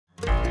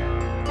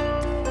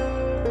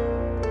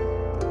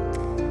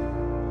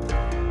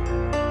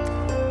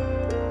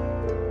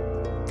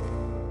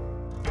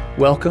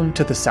Welcome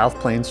to the South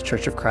Plains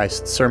Church of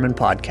Christ Sermon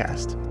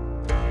Podcast.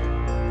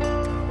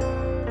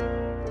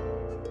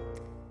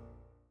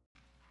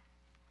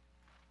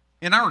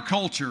 In our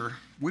culture,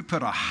 we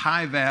put a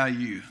high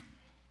value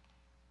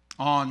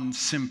on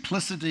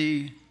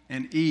simplicity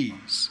and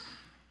ease.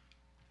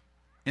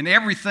 In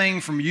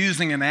everything from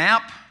using an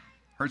app,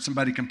 heard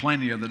somebody complain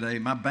the other day,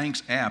 my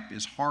bank's app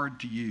is hard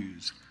to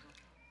use.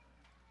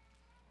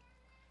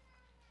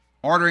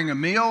 Ordering a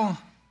meal,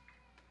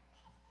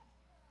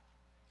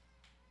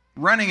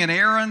 running an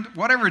errand,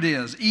 whatever it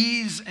is,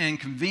 ease and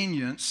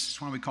convenience,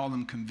 that's why we call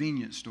them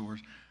convenience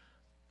stores,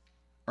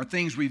 are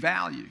things we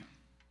value.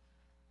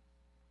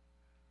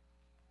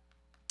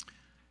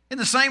 In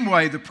the same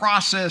way, the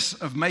process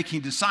of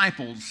making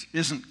disciples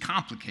isn't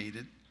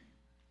complicated,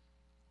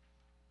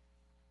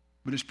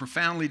 but it's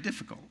profoundly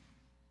difficult.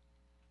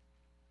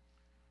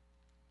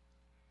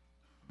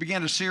 We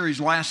began a series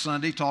last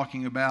Sunday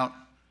talking about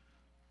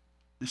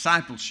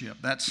discipleship.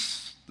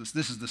 This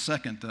is the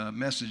second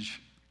message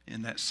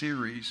in that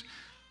series.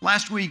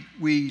 Last week,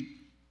 we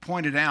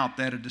pointed out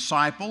that a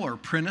disciple or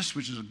apprentice,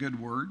 which is a good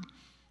word,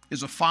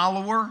 is a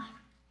follower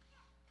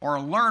or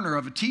a learner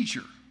of a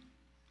teacher.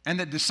 And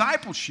that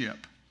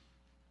discipleship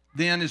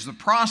then is the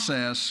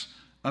process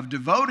of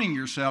devoting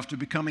yourself to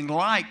becoming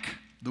like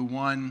the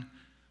one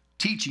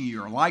teaching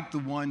you or like the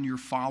one you're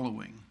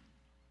following.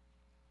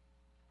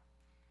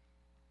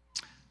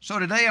 So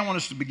today I want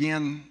us to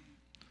begin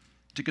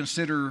to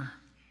consider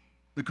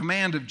the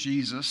command of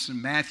Jesus in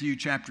Matthew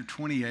chapter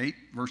 28,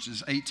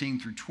 verses 18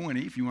 through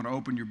 20. If you want to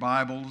open your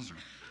Bibles or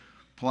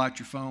pull out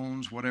your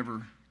phones,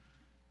 wherever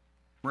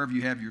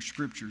you have your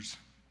scriptures.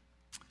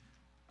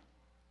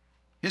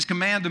 His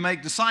command to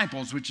make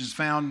disciples, which is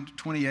found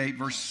 28,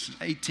 verses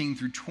 18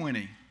 through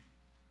 20.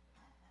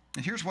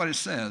 And here's what it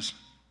says.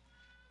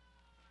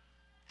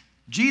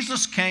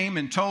 Jesus came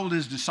and told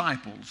his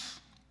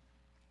disciples,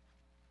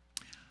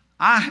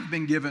 I have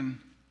been given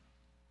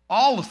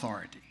all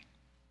authority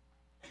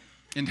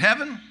in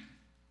heaven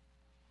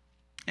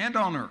and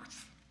on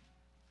earth.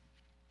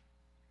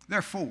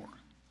 Therefore,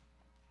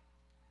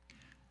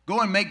 go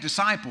and make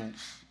disciples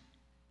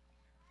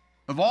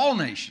of all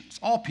nations,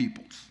 all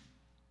peoples,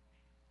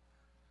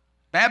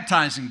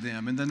 baptizing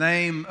them in the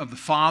name of the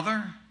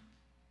Father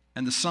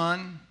and the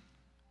Son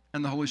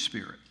and the Holy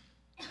Spirit.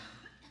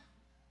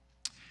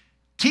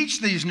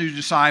 Teach these new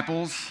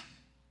disciples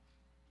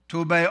to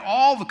obey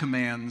all the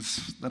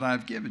commands that I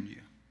have given you.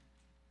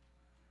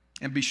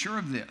 And be sure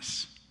of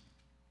this,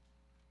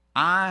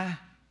 I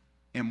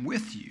am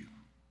with you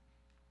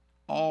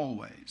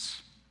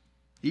always,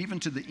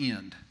 even to the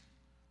end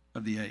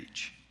of the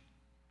age.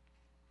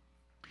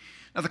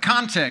 Now, the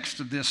context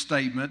of this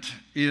statement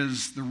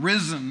is the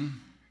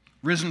risen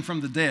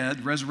from the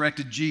dead,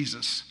 resurrected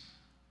Jesus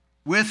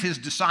with his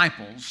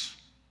disciples.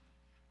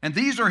 And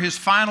these are his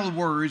final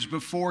words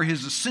before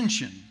his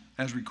ascension,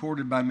 as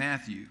recorded by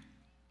Matthew.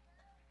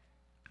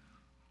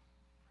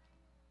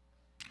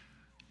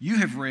 You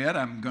have read,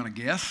 I'm going to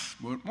guess,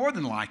 more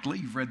than likely,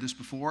 you've read this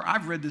before.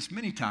 I've read this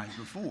many times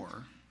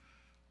before.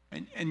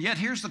 And yet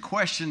here's the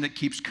question that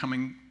keeps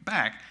coming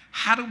back.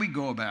 How do we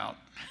go about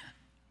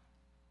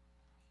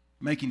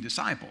making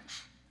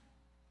disciples?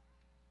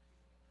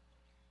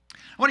 I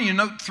want you to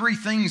note three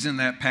things in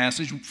that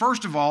passage.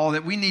 First of all,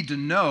 that we need to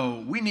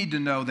know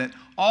that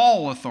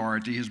all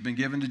authority has been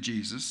given to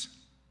Jesus,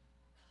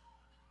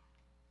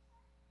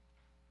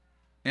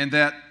 and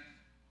that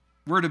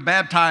we're to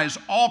baptize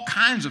all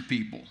kinds of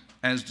people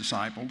as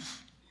disciples,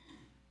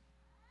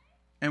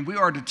 and we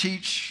are to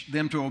teach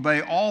them to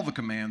obey all the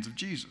commands of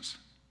Jesus.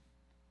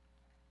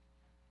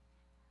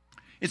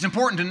 It's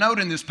important to note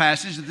in this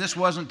passage that this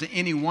wasn't to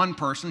any one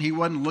person. He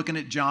wasn't looking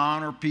at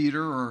John or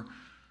Peter or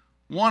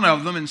one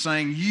of them and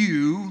saying,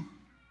 you,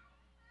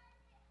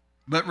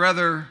 but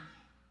rather,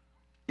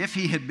 if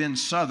he had been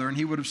Southern,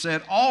 he would have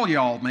said, all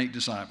y'all make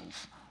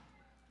disciples.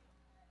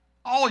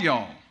 All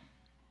y'all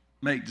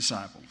make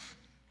disciples.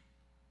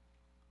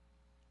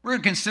 We're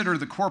going to consider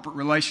the corporate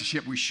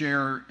relationship we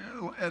share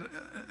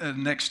at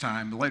next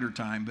time, a later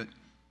time, but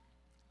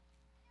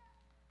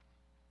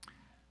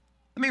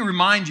let me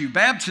remind you,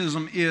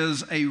 baptism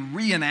is a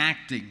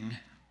reenacting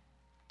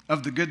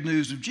of the good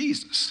news of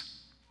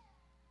Jesus.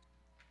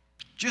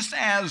 Just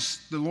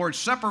as the Lord's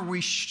Supper we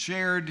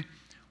shared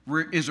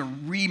is a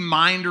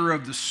reminder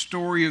of the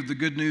story of the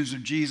good news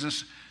of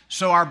Jesus,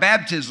 so our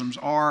baptisms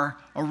are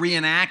a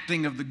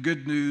reenacting of the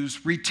good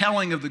news,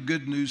 retelling of the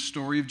good news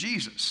story of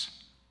Jesus.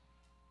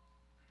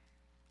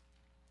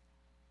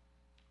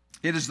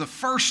 It is the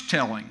first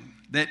telling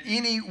that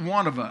any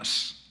one of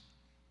us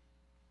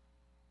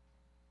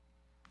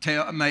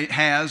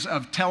has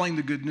of telling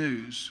the good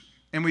news,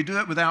 and we do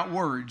it without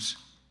words.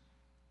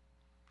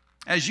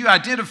 As you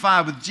identify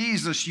with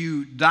Jesus,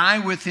 you die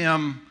with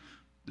him,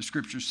 the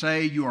scriptures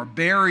say, you are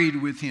buried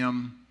with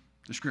him,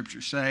 the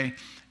scriptures say,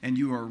 and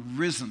you are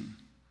risen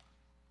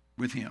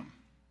with him.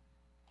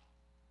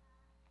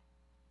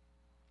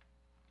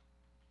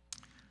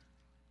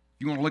 If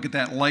you want to look at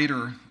that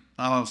later,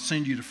 I'll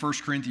send you to 1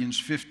 Corinthians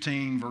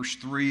 15, verse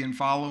 3 and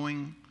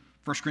following.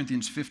 1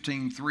 Corinthians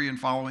 15, 3 and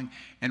following,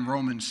 and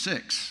Romans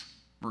 6,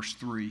 verse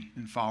 3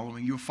 and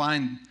following. You'll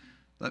find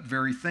that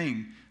very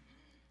thing.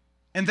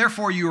 And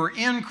therefore you are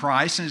in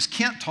Christ, and as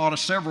Kent taught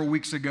us several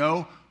weeks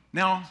ago,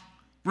 now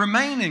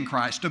remain in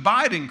Christ,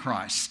 abide in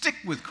Christ, stick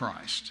with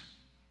Christ.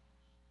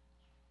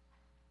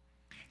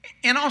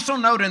 And also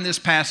note in this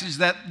passage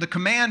that the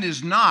command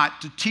is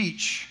not to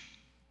teach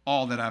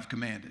all that I've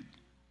commanded.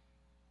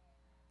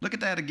 Look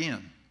at that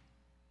again.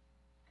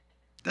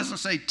 It doesn't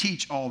say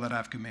teach all that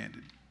I've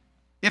commanded.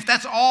 If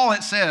that's all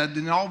it said,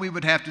 then all we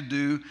would have to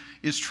do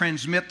is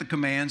transmit the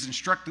commands,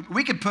 instruct them.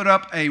 We could put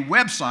up a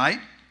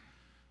website,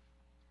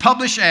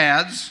 publish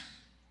ads,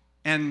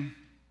 and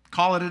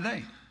call it a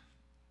day.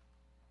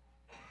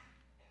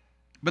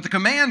 But the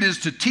command is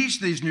to teach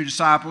these new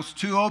disciples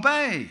to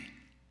obey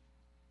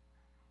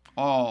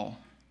all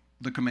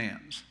the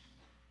commands.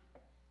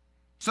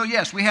 So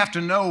yes, we have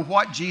to know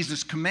what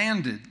Jesus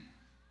commanded.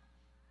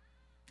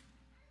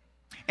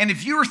 And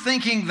if you're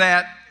thinking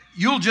that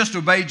you'll just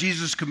obey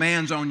Jesus'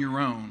 commands on your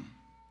own,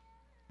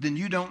 then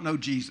you don't know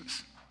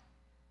Jesus.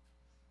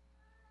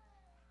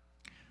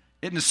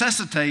 It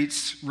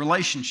necessitates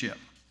relationship.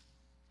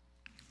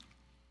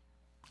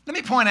 Let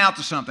me point out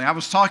to something. I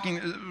was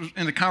talking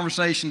in a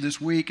conversation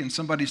this week, and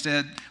somebody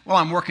said, well,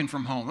 I'm working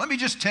from home. Let me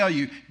just tell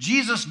you,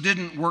 Jesus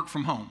didn't work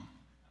from home.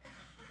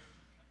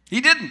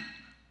 He didn't.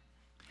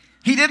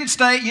 He didn't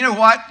stay, you know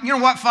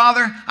what,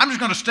 Father? I'm just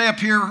going to stay up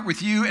here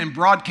with you and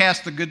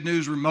broadcast the good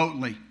news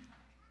remotely.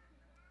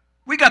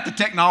 We got the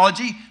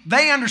technology.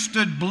 They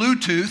understood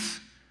Bluetooth.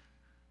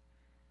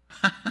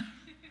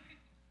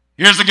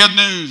 Here's the good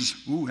news.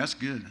 Ooh, that's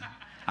good.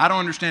 I don't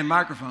understand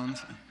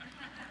microphones.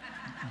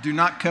 Do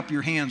not cup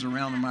your hands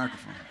around the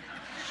microphone.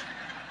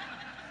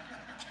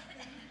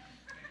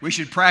 We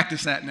should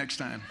practice that next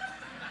time.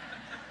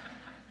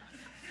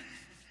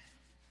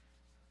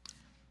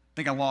 I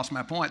think I lost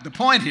my point. The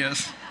point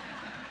is,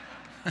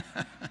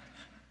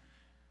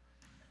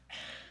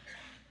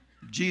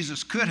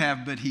 Jesus could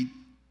have, but he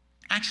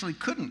actually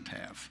couldn't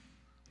have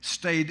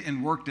stayed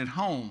and worked at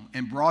home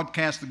and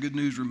broadcast the good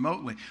news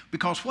remotely.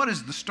 Because what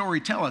does the story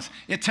tell us?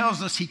 It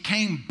tells us he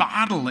came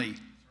bodily.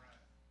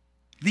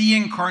 The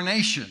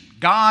incarnation,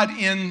 God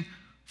in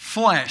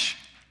flesh.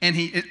 And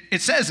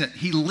it says it,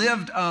 he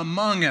lived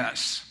among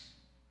us.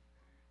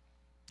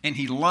 And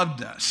he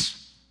loved us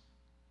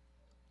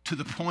to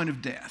the point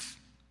of death.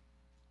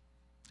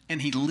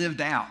 And he lived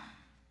out.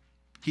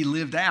 He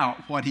lived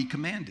out what he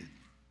commanded.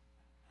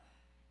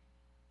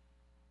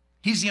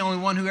 He's the only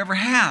one who ever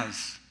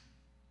has.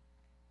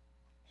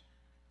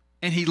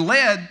 And he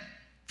led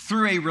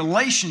through a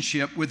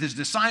relationship with his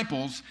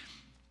disciples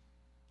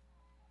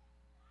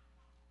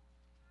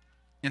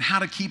in how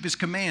to keep his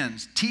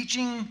commands.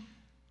 Teaching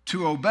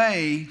to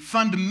obey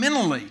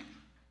fundamentally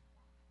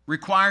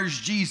requires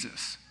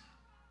Jesus.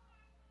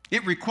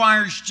 It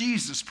requires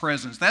Jesus'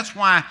 presence. That's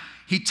why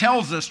he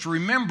tells us to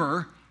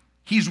remember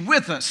he's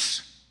with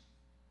us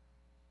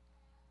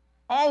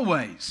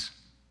always.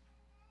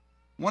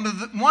 One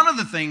of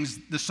the things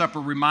the supper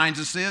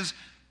reminds us is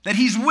that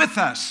he's with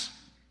us.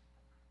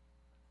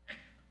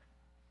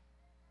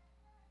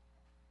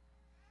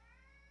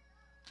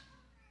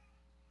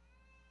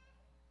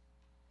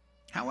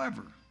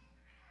 However,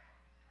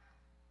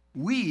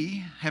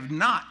 we have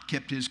not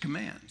kept his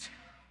commands.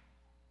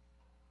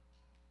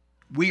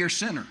 We are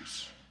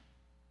sinners,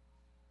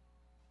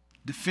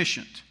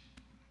 deficient.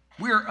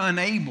 We are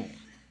unable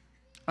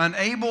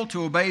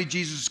to obey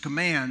Jesus'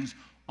 commands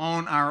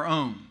on our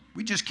own.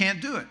 We just can't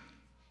do it.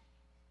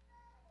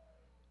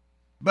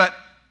 But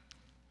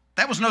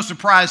that was no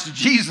surprise to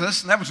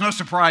Jesus, and that was no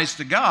surprise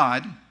to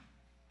God.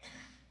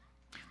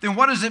 Then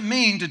what does it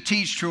mean to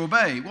teach to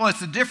obey? Well, it's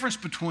the difference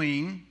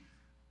between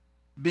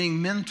being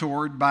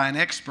mentored by an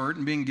expert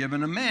and being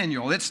given a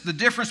manual. It's the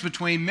difference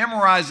between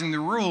memorizing the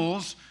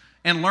rules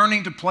and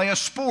learning to play a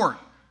sport.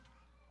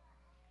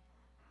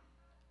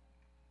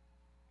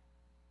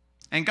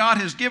 And God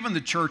has given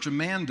the church a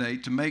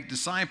mandate to make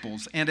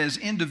disciples. And as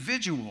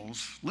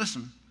individuals,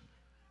 listen,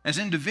 as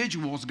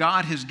individuals,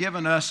 God has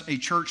given us a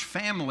church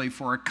family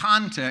for a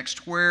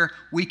context where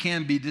we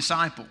can be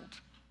discipled.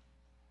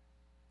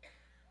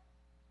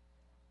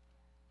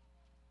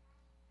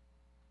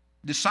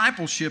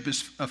 Discipleship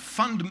is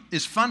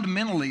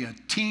fundamentally a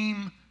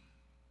team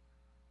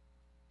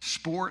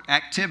sport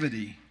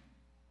activity.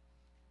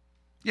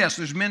 Yes,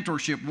 there's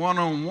mentorship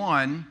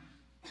one-on-one,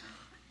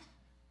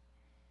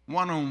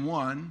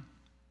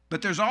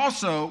 but there's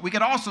also, we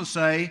could also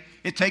say,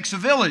 it takes a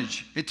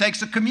village. It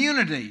takes a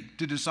community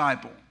to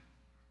disciple.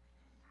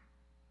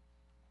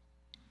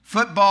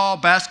 Football,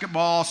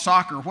 basketball,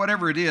 soccer,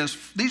 whatever it is,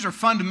 these are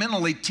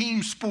fundamentally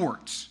team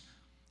sports.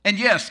 And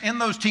yes, in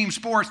those team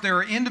sports, there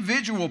are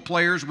individual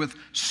players with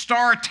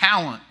star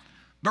talent.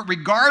 But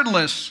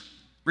regardless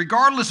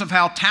of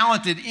how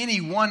talented any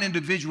one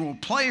individual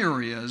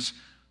player is,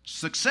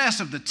 success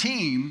of the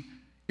team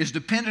is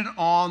dependent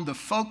on the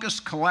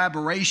focused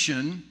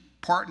collaboration,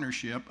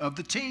 partnership of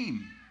the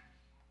team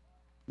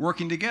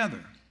working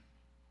together.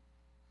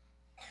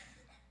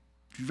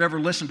 If you've ever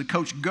listened to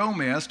Coach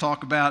Gomez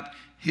talk about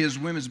his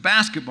women's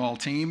basketball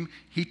team,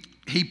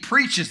 he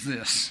preaches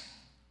this.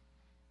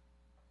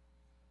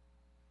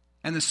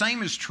 And the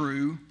same is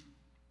true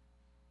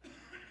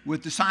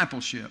with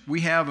discipleship.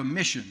 We have a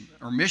mission.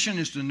 Our mission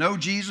is to know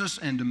Jesus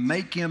and to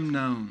make him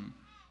known.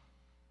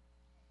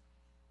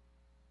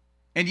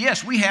 And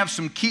yes, we have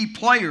some key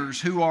players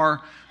who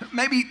are,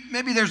 maybe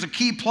there's a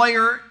key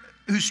player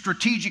who's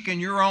strategic in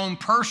your own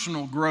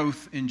personal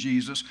growth in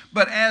Jesus.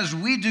 But as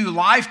we do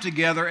life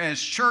together as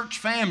church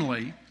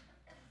family,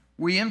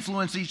 we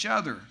influence each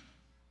other.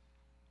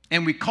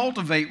 And we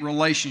cultivate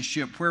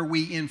relationship where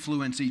we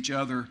influence each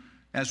other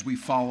as we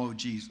follow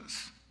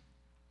Jesus,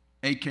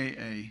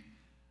 a.k.a.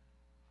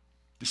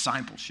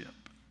 discipleship.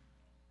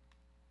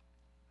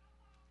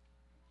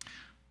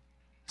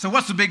 So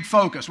what's the big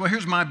focus? Well,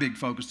 here's my big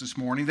focus this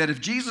morning, that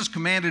if Jesus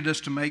commanded us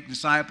to make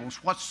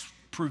disciples, what's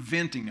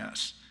preventing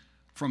us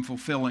from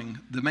fulfilling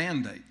the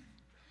mandate?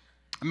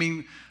 I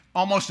mean,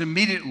 almost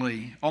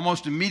immediately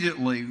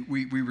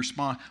we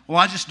respond, well,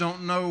 I just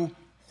don't know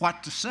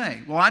what to say.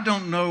 Well, I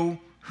don't know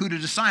who to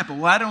disciple.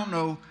 Well, I don't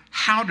know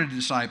how to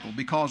disciple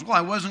because, well,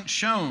 I wasn't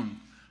shown.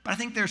 But I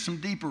think there's some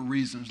deeper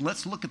reasons.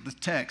 Let's look at the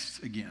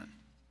text again.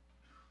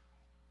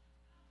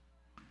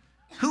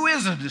 Who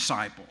is a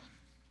disciple?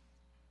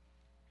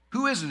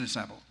 Who is a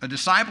disciple? A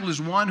disciple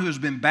is one who has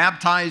been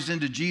baptized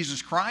into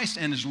Jesus Christ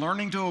and is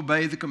learning to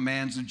obey the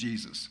commands of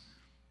Jesus.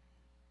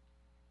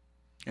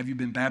 Have you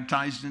been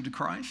baptized into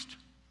Christ?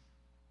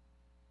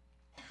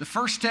 The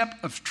first step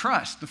of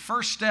trust, the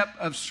first step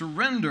of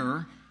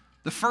surrender,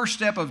 the first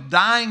step of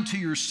dying to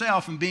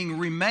yourself and being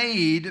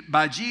remade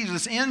by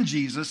Jesus in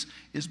Jesus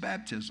is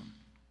baptism.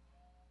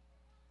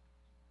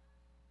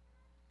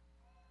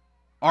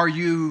 Are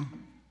you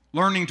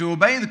learning to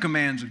obey the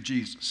commands of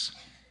Jesus?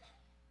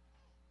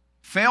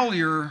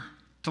 Failure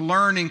to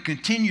learn and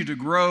continue to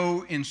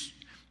grow in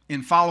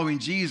following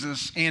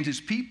Jesus and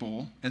his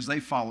people as they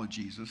follow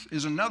Jesus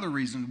is another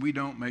reason we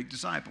don't make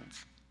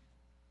disciples.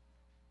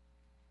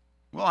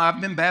 Well,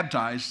 I've been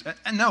baptized.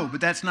 No,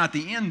 but that's not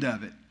the end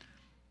of it.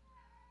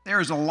 There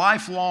is a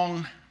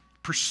lifelong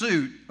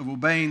pursuit of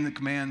obeying the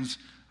commands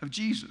of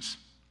Jesus,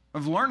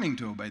 of learning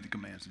to obey the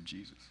commands of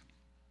Jesus.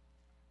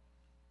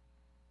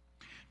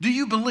 Do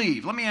you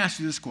believe, let me ask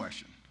you this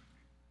question.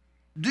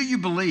 Do you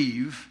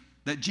believe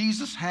that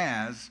Jesus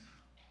has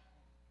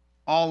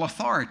all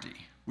authority?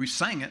 We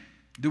sang it.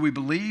 Do we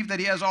believe that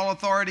he has all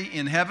authority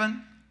in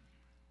heaven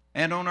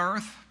and on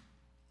earth?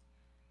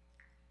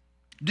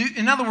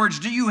 In other words,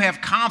 do you have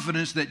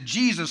confidence that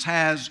Jesus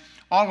has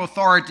all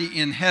authority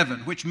in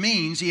heaven, which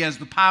means he has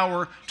the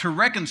power to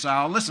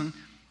reconcile? Listen,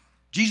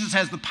 Jesus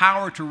has the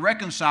power to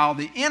reconcile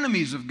the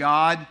enemies of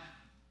God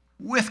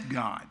with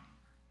God.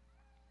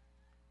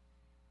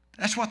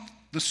 That's what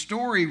the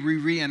story we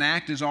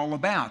reenact is all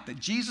about, that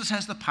Jesus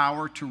has the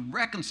power to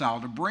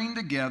reconcile, to bring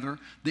together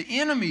the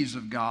enemies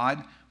of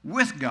God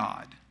with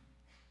God.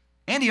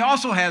 And he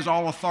also has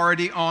all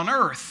authority on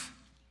earth.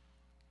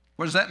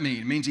 What does that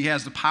mean? It means he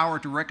has the power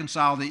to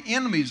reconcile the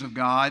enemies of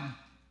God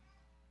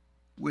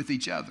with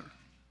each other.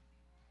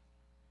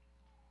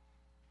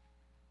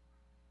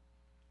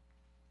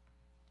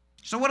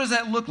 So what does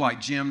that look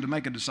like, Jim, to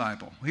make a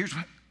disciple? Here's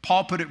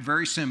Paul put it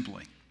very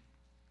simply.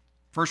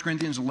 1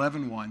 Corinthians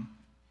 11:1.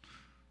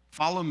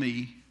 Follow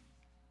me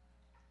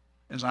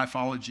as I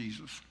follow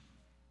Jesus.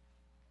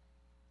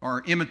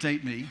 Or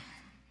imitate me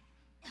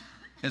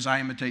as I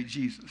imitate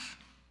Jesus.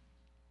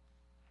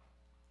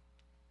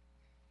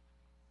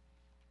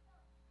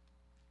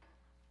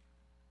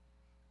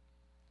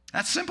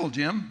 That's simple,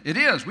 Jim. It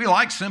is. We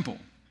like simple.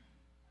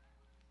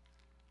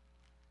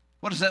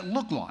 What does that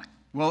look like?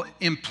 Well,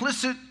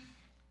 implicit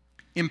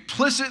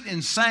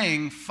in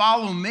saying,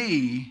 follow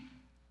me,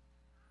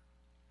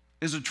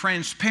 is a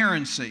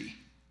transparency.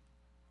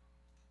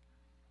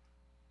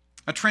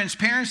 A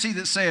transparency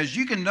that says,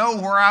 you can know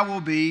where I will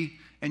be,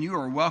 and you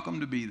are welcome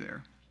to be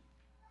there.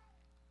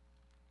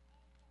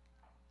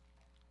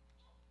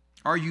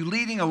 Are you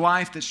leading a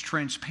life that's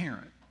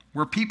transparent,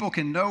 where people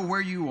can know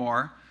where you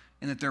are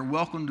and that they're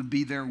welcome to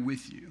be there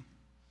with you?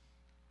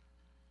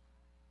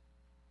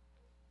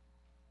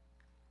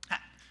 I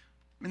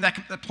mean,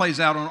 that plays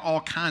out on all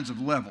kinds of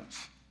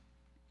levels.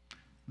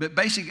 But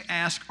basically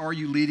ask, are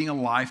you leading a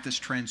life that's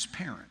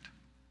transparent?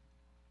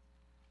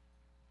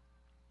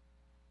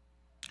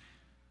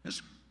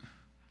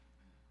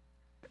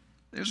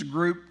 There's a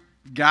group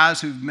of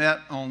guys who've met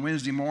on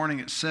Wednesday morning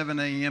at 7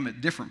 a.m.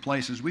 at different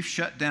places. We've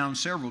shut down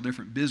several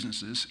different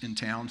businesses in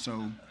town,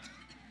 so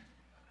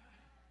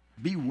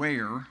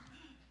beware.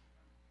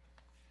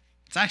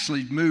 It's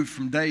actually moved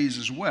from days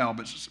as well,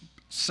 but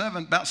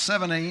about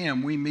 7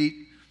 a.m. we meet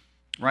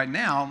right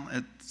now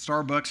at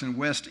Starbucks in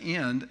West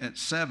End at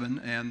 7,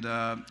 and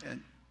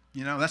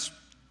that's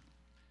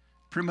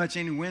pretty much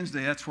any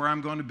Wednesday, that's where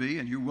I'm going to be,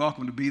 and you're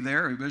welcome to be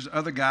there. There's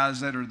other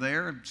guys that are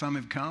there. Some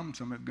have come,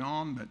 some have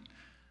gone,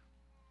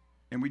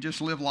 and we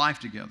just live life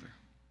together.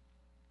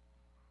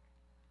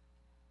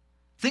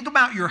 Think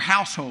about your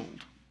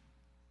household.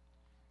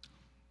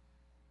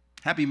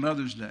 Happy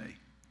Mother's Day.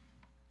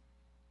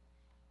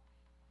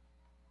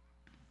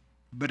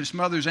 but it's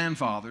mothers and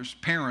fathers,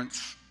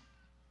 parents.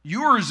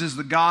 Yours is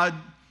the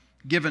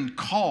God-given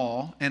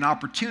call and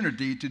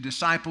opportunity to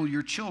disciple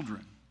your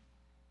children.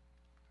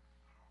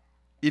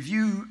 If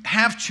you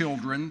have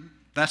children,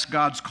 that's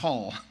God's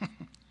call.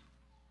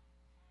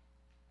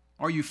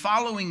 Are you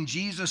following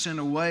Jesus in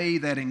a way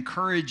that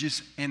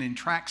encourages and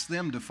attracts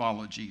them to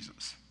follow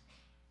Jesus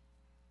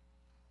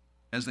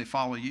as they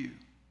follow you?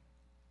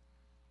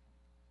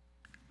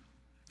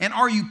 And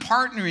are you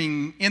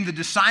partnering in the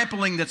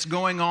discipling that's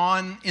going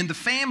on in the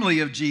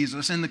family of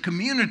Jesus, in the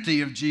community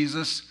of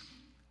Jesus,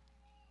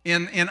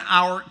 in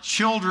our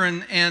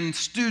children and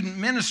student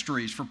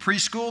ministries? For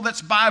preschool,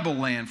 that's Bible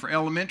Land. For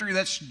elementary,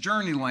 that's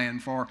Journey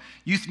Land. For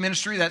youth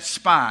ministry, that's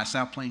SPY,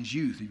 South Plains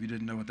Youth, if you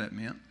didn't know what that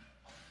meant.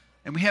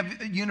 And we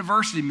have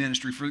university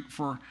ministry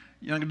for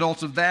young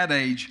adults of that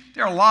age.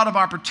 There are a lot of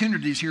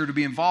opportunities here to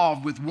be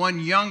involved with one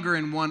younger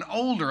and one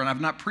older, and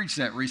I've not preached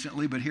that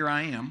recently, but here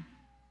I am,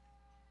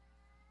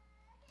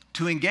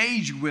 to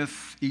engage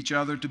with each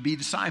other, to be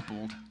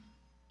discipled.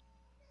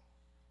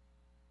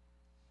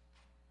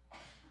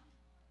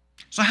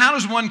 So how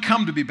does one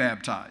come to be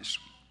baptized?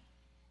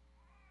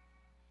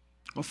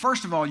 Well,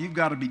 first of all, you've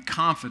got to be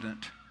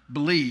confident,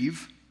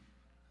 believe.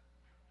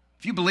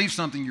 If you believe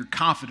something, you're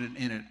confident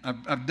in it.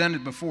 I've done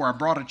it before. I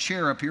brought a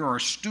chair up here or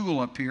a stool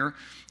up here,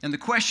 and the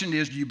question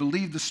is, do you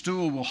believe the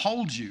stool will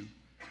hold you?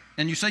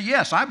 And you say,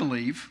 yes, I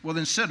believe. Well,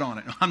 then sit on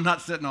it. I'm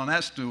not sitting on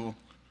that stool.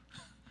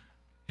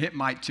 It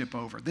might tip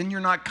over. Then you're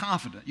not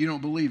confident. You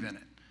don't believe in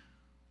it.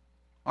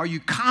 Are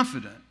you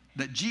confident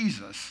that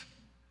Jesus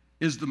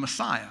is the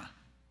Messiah,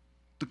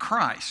 the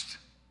Christ,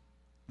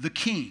 the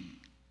King?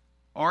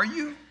 Are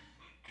you?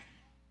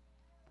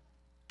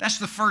 That's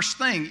the first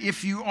thing.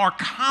 If you are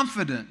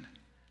confident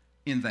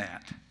in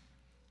that,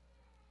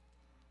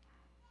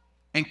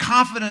 and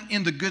confident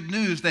in the good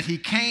news that he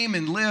came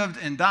and lived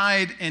and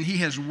died and he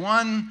has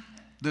won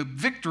the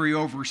victory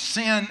over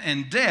sin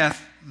and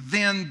death,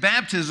 then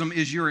baptism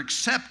is your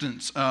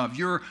acceptance of,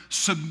 your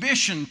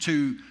submission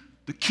to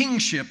the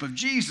kingship of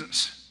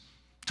Jesus,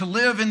 to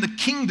live in the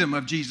kingdom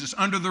of Jesus,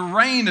 under the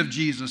reign of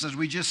Jesus, as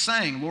we just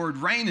sang, Lord,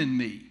 reign in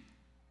me.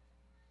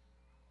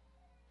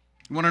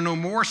 You want to know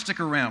more? Stick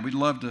around. We'd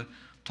love to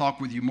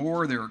talk with you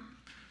more.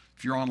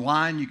 If you're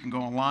online, you can go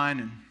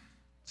online and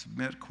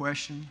submit a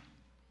question.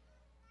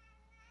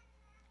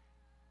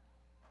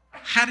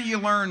 How do you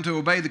learn to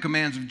obey the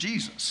commands of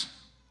Jesus?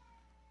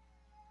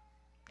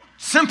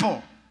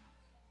 Simple.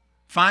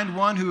 Find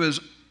one who is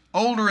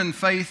older in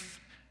faith,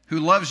 who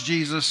loves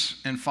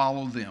Jesus, and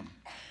follow them.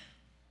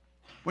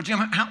 Well, Jim,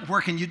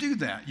 where can you do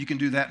that? You can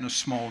do that in a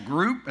small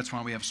group. That's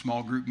why we have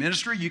small group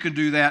ministry. You can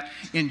do that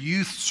in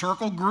youth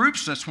circle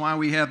groups. That's why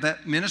we have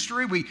that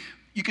ministry.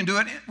 You can do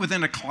it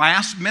within a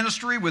class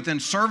ministry, within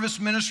service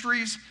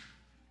ministries.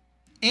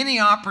 Any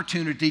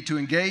opportunity to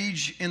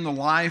engage in the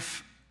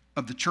life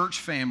of the church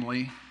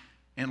family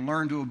and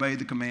learn to obey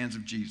the commands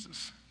of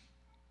Jesus.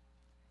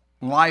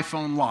 Life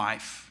on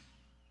life,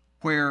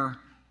 where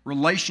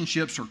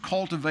relationships are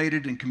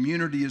cultivated and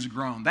community is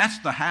grown. That's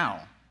the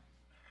how.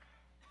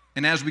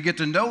 And as we get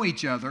to know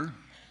each other,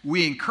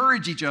 we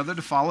encourage each other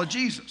to follow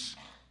Jesus.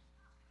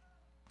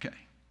 Okay.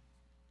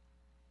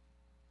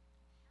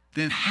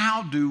 Then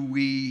how do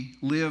we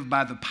live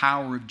by the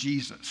power of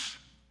Jesus?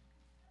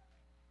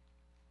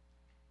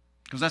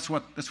 Because that's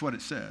what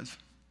it says.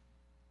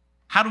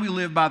 How do we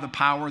live by the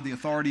power, the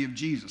authority of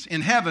Jesus?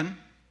 In heaven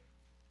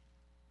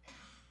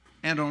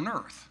and on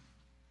earth.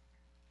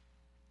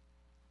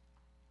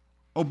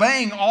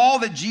 Obeying all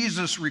that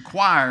Jesus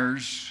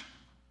requires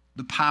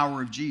the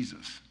power of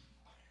Jesus.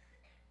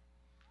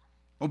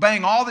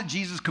 Obeying all that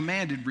Jesus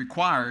commanded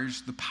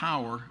requires the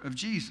power of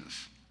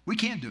Jesus. We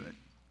can't do it.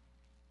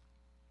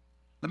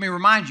 Let me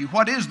remind you,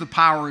 what is the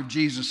power of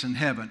Jesus in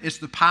heaven? It's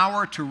the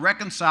power to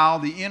reconcile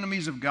the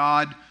enemies of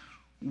God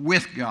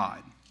with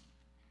God.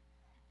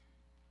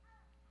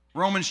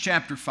 Romans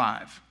chapter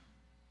 5.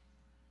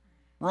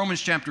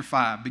 Romans chapter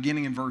 5,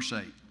 beginning in verse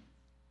 8.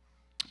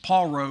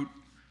 Paul wrote,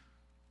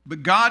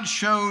 "But God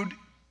showed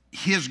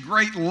his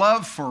great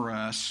love for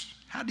us."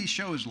 How did he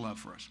show his love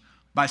for us?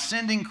 By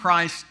sending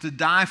Christ to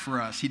die for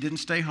us. He didn't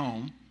stay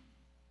home.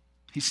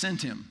 He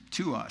sent him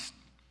to us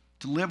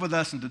to live with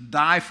us and to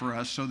die for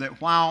us, so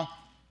that while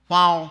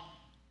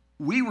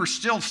we were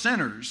still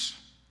sinners,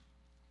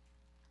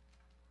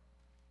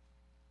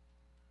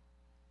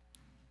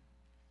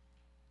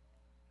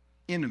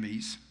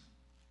 enemies,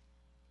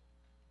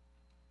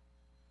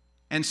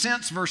 and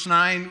since, verse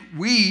 9,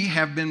 we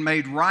have been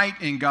made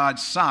right in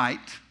God's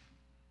sight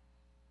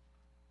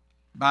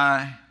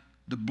by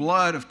the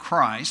blood of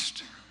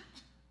Christ,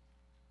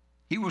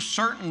 he will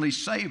certainly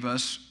save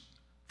us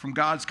from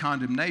God's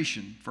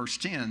condemnation. Verse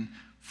 10,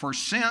 for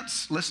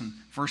since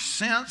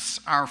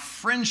our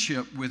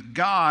friendship with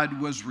God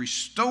was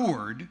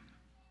restored,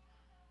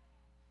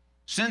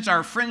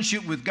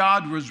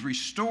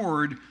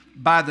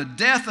 by the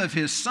death of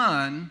his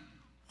Son,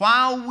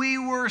 while we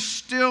were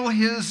still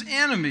his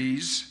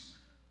enemies,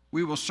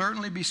 we will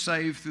certainly be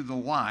saved through the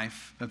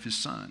life of his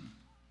Son.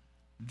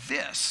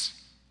 This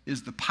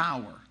is the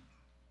power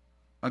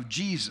of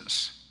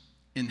Jesus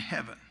in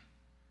heaven.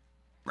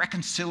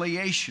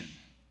 Reconciliation.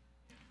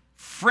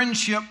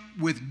 Friendship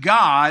with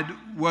God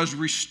was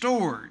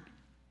restored.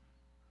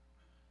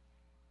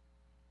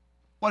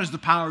 What is the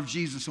power of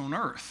Jesus on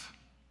earth?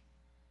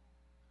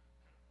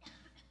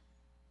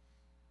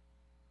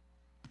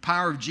 The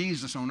power of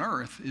Jesus on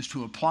earth is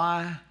to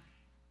apply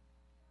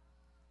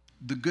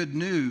the good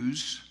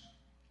news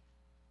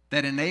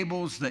that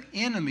enables the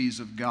enemies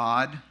of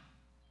God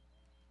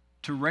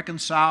to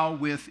reconcile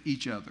with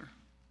each other.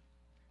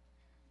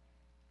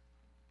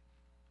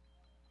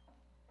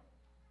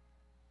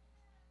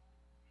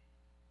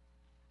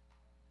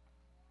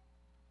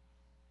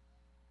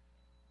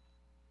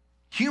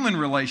 Human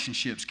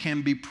relationships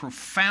can be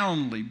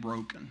profoundly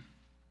broken,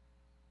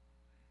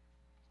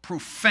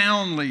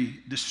 profoundly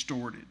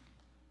distorted,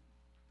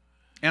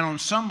 and on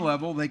some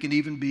level, they can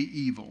even be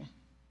evil.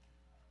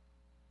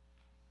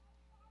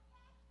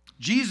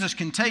 Jesus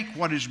can take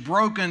what is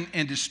broken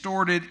and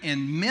distorted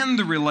and mend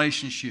the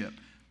relationship.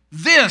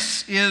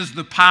 This is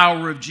the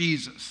power of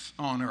Jesus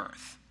on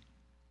earth.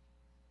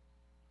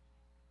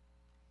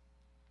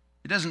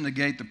 It doesn't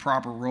negate the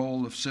proper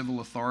role of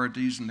civil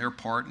authorities and their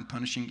part in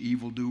punishing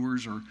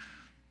evildoers or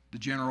the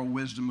general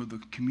wisdom of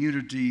the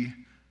community.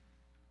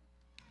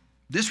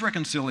 This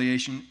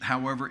reconciliation,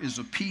 however, is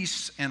a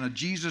peace and a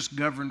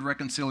Jesus-governed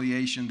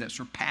reconciliation that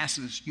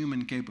surpasses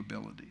human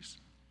capabilities.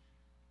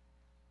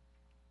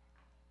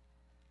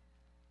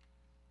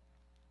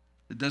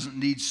 It doesn't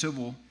need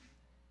civil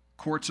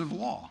courts of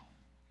law.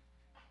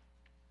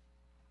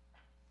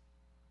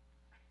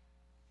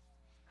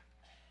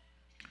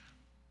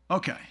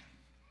 Okay,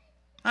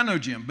 I know,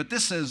 Jim, but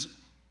this says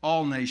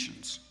all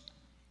nations,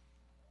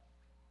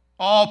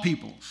 all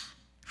peoples.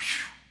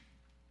 Whew.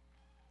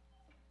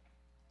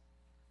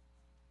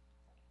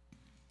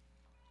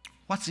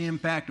 What's the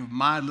impact of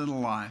my little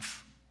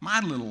life? My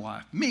little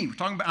life. Me.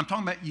 I'm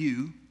talking about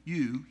you,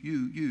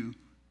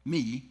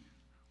 me.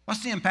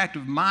 What's the impact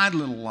of my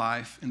little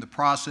life in the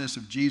process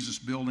of Jesus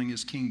building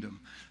his kingdom?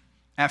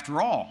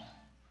 After all,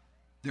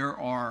 there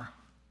are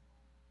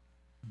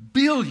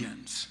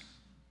billions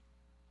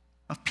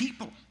of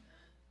people.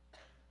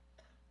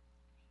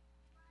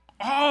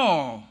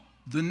 All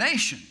the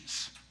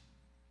nations.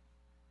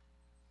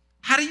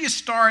 How do you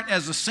start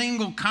as a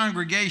single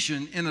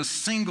congregation in a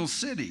single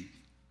city?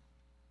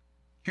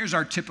 Here's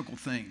our typical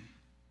thing.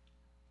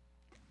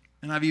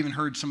 And I've even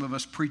heard some of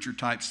us preacher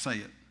types say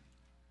it.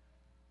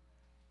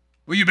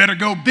 Well, you better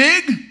go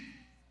big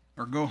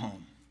or go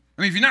home.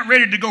 I mean, if you're not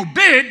ready to go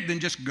big, then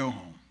just go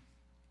home.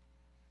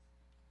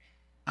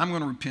 I'm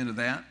going to repent of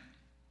that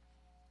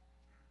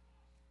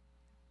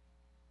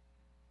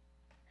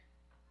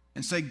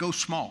and say, go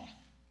small.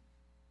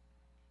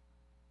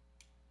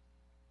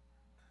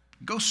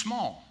 Go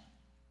small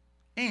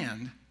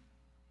and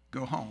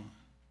go home.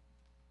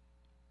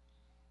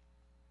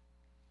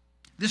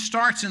 This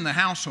starts in the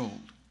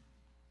household.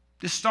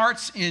 This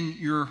starts in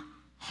your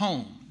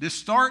home. This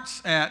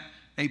starts at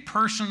a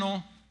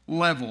personal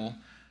level,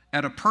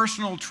 at a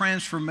personal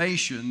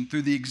transformation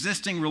through the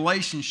existing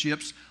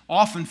relationships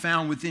often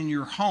found within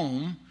your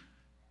home,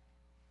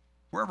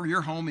 wherever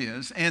your home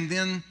is, and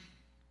then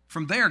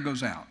from there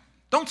goes out.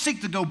 Don't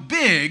seek to go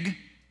big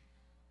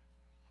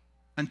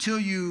until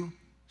you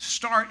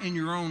start in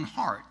your own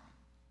heart,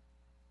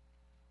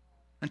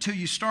 until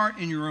you start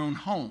in your own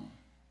home,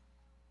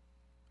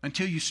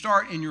 until you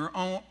start in your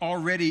own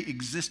already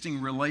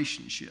existing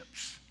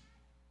relationships.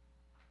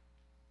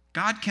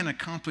 God can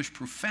accomplish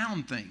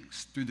profound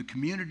things through the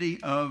community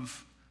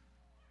of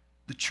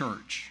the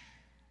church.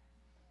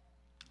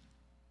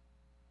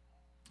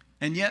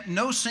 And yet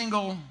no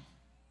single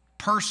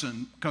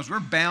person, because we're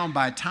bound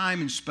by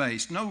time and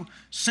space, no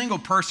single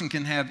person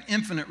can have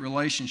infinite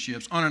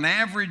relationships. On an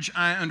average,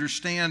 I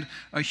understand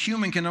a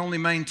human can only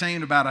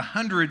maintain about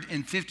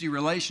 150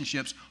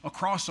 relationships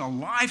across a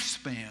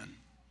lifespan.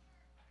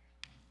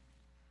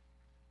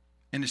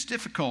 And it's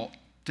difficult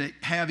to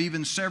have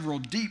even several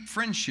deep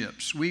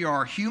friendships. We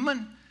are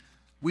human.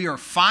 We are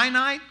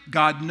finite.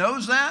 God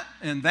knows that,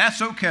 and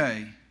that's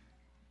okay.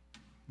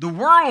 The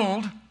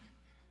world,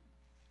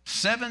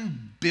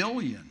 7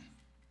 billion,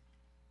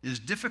 is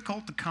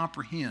difficult to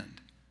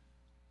comprehend.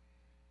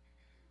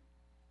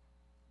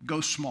 Go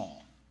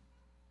small.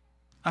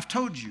 I've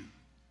told you.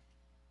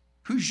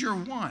 Who's your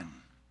one?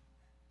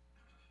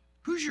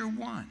 Who's your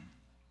one?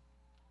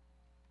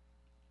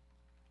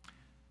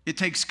 It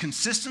takes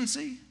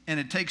consistency, and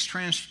it takes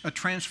a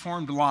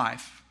transformed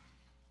life.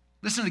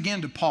 Listen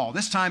again to Paul,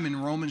 this time in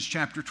Romans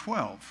chapter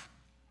 12,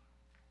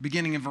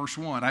 beginning in verse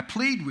 1. I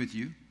plead with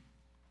you,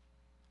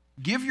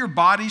 give your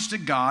bodies to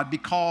God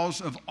because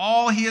of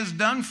all he has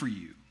done for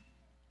you,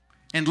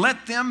 and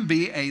let them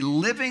be a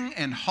living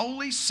and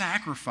holy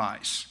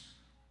sacrifice,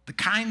 the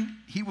kind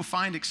he will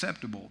find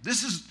acceptable.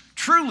 This is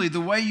truly the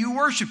way you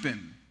worship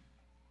him.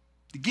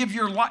 To give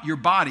your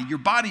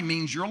body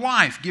means your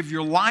life. Give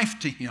your life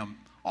to him.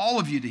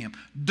 All of you to him.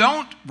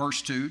 Don't,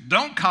 verse 2,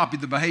 don't copy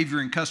the behavior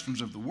and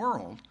customs of the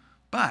world,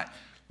 but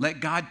let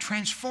God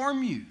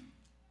transform you.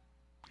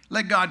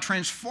 Let God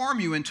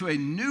transform you into a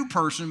new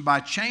person by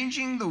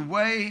changing the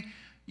way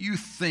you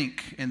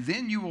think, and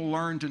then you will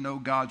learn to know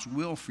God's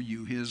will for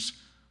you, His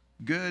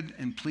good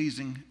and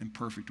pleasing and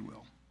perfect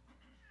will.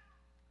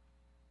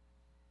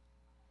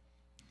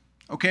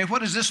 Okay,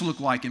 what does this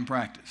look like in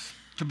practice?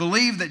 To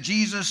believe that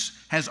Jesus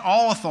has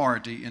all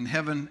authority in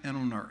heaven and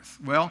on earth.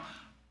 Well,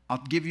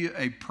 I'll give you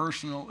a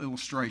personal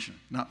illustration,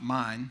 not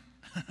mine,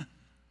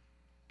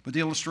 but the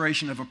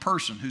illustration of a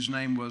person whose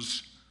name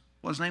was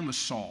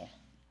Saul.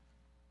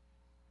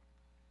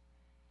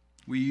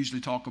 We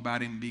usually talk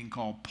about him being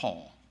called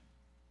Paul.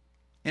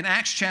 In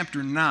Acts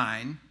chapter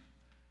 9,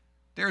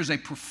 there is a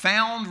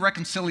profound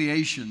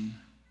reconciliation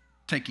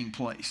taking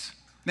place.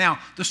 Now,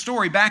 the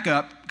story back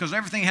up, because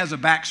everything has a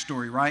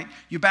backstory, right?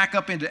 You back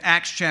up into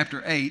Acts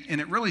chapter 8, and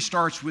it really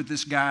starts with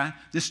this guy,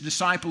 this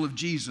disciple of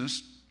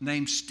Jesus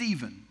named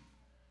Stephen.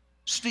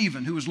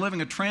 Stephen, who was living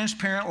a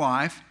transparent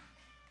life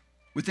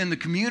within the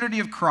community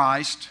of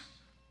Christ,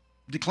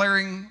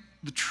 declaring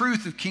the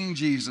truth of King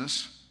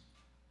Jesus.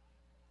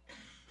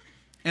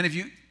 And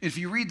if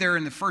you read there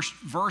in the first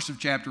verse of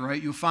chapter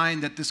 8, you'll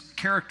find that this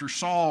character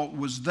Saul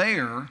was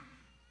there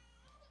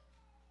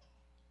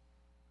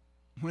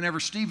whenever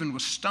Stephen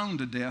was stoned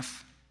to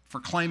death for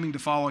claiming to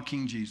follow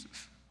King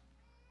Jesus.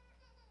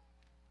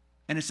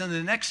 And it's in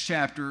the next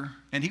chapter,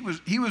 and he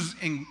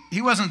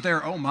wasn't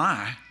there, oh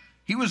my.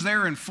 He was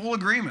there in full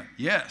agreement,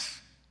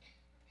 yes.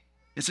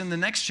 It's in the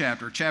next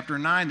chapter, chapter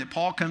 9, that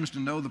Paul comes to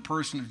know the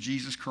person of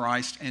Jesus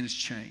Christ and is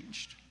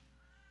changed.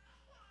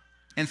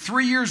 And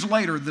 3 years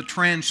later, the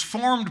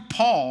transformed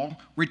Paul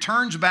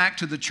returns back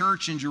to the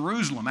church in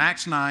Jerusalem,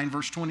 Acts 9,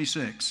 verse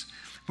 26.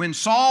 When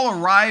Saul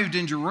arrived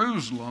in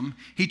Jerusalem,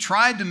 he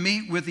tried to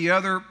meet with the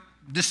other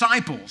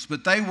disciples,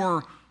 but they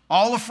were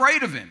all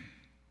afraid of him.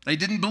 They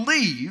didn't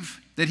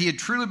believe that he had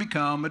truly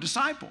become a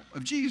disciple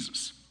of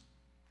Jesus.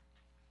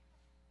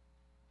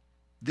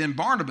 Then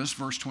Barnabas,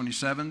 verse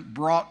 27,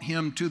 brought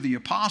him to the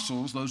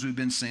apostles, those who had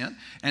been sent,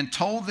 and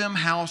told them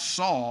how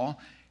Saul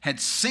had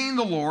seen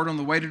the Lord on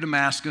the way to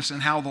Damascus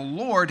and how the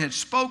Lord had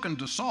spoken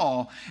to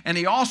Saul. And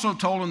he also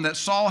told him that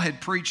Saul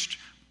had preached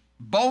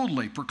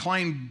boldly,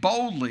 proclaimed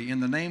boldly in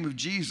the name of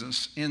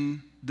Jesus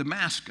in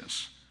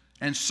Damascus.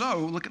 And so,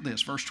 look at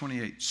this, verse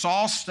 28.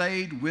 Saul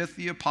stayed with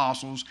the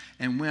apostles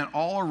and went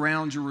all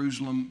around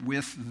Jerusalem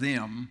with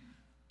them,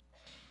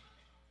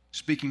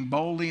 speaking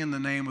boldly in the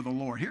name of the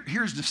Lord.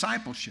 Here's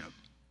discipleship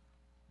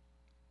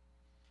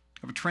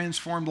of a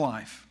transformed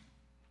life.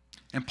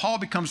 And Paul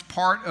becomes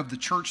part of the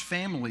church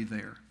family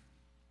there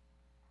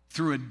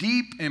through a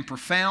deep and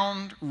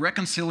profound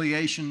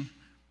reconciliation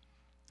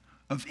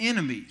of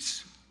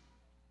enemies.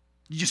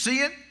 Did you see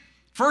it?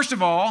 First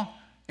of all,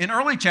 in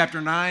early chapter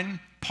 9,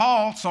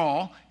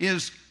 Saul,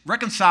 is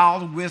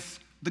reconciled with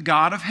the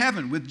God of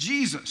heaven, with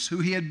Jesus, who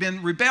he had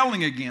been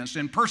rebelling against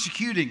and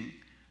persecuting.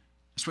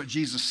 That's what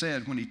Jesus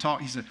said when he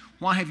taught. He said,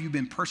 "Why have you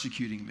been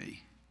persecuting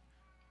me?"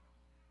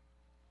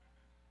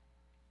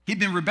 He'd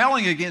been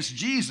rebelling against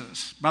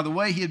Jesus by the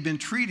way he had been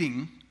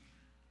treating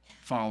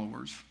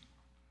followers.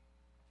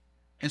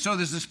 And so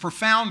there's this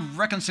profound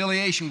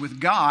reconciliation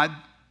with God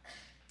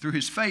through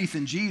his faith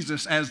in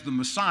Jesus as the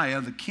Messiah,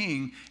 the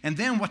King. And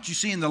then what you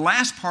see in the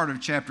last part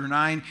of chapter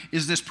 9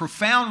 is this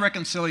profound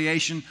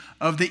reconciliation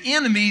of the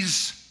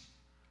enemies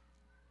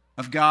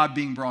of God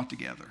being brought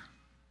together.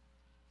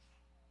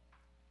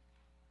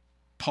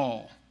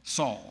 Paul,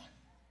 Saul,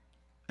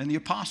 and the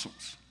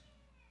apostles.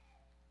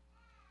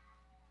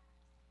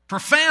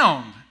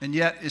 Profound, and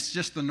yet it's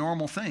just the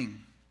normal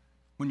thing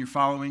when you're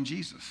following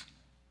Jesus.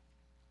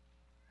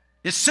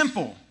 It's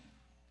simple.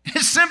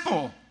 It's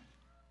simple,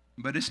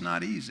 but it's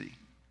not easy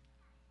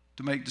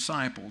to make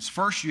disciples.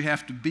 First, you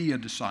have to be a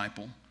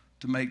disciple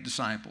to make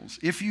disciples.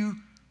 If you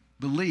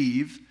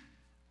believe,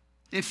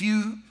 if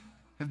you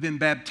have been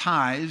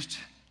baptized,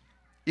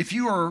 if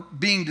you are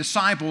being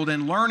discipled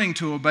and learning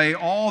to obey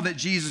all that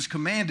Jesus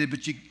commanded,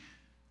 but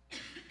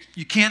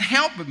you can't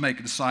help but make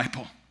a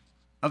disciple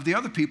of the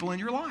other people in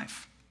your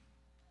life.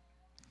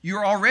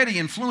 You're already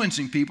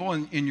influencing people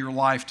in your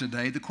life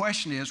today. The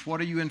question is,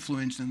 what are you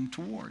influencing them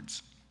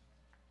towards?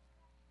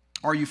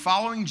 Are you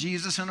following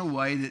Jesus in a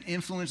way that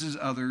influences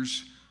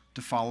others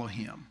to follow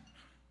him?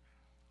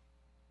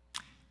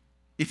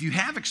 If you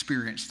have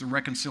experienced the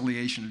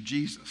reconciliation of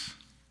Jesus,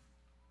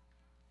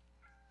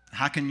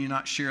 how can you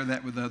not share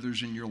that with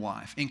others in your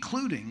life,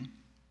 including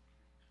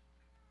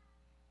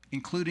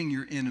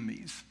your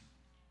enemies?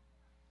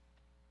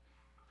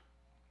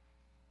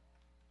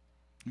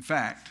 In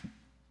fact,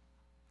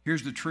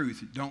 here's the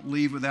truth. Don't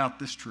leave without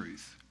this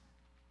truth.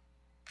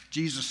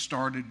 Jesus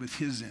started with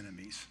his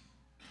enemies.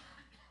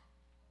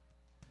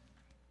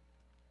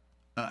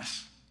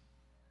 Us.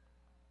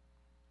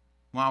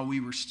 While we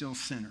were still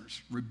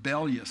sinners,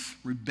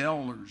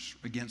 rebellers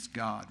against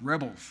God,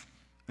 rebels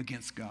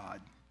against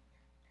God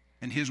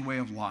and his way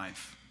of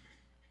life.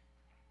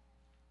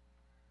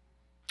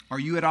 Are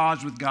you at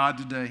odds with God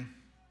today?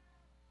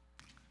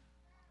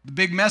 The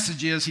big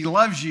message is he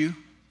loves you.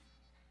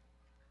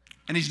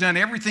 And he's done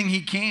everything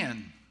he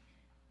can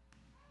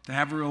to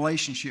have a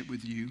relationship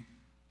with you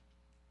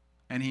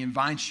and he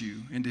invites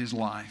you into his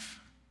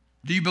life.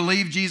 Do you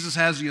believe Jesus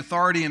has the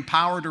authority and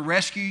power to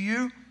rescue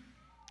you,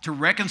 to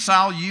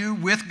reconcile you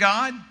with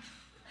God?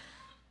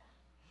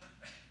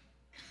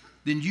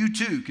 Then you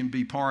too can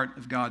be part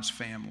of God's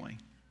family.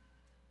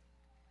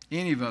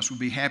 Any of us would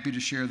be happy to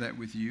share that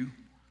with you.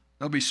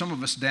 There'll be some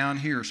of us down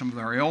here, some of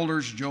our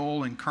elders,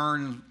 Joel and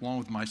Kern, along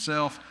with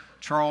myself,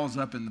 Charles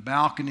up in the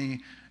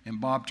balcony,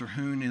 and Bob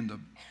Terhune in the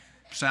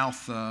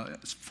south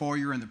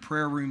foyer in the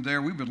prayer room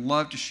there. We would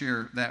love to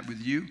share that with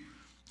you.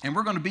 And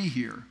we're going to be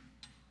here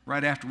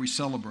right after we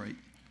celebrate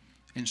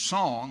in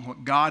song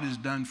what God has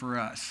done for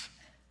us,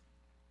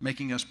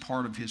 making us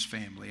part of his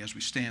family as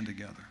we stand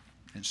together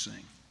and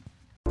sing.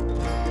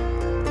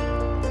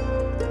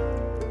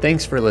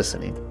 Thanks for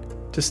listening.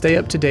 To stay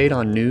up to date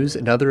on news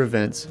and other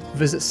events,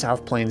 visit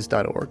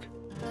southplains.org.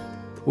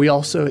 We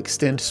also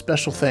extend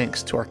special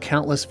thanks to our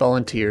countless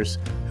volunteers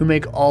who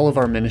make all of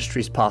our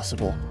ministries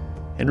possible.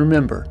 And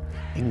remember,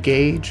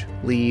 engage,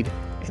 lead,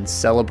 and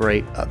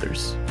celebrate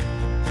others.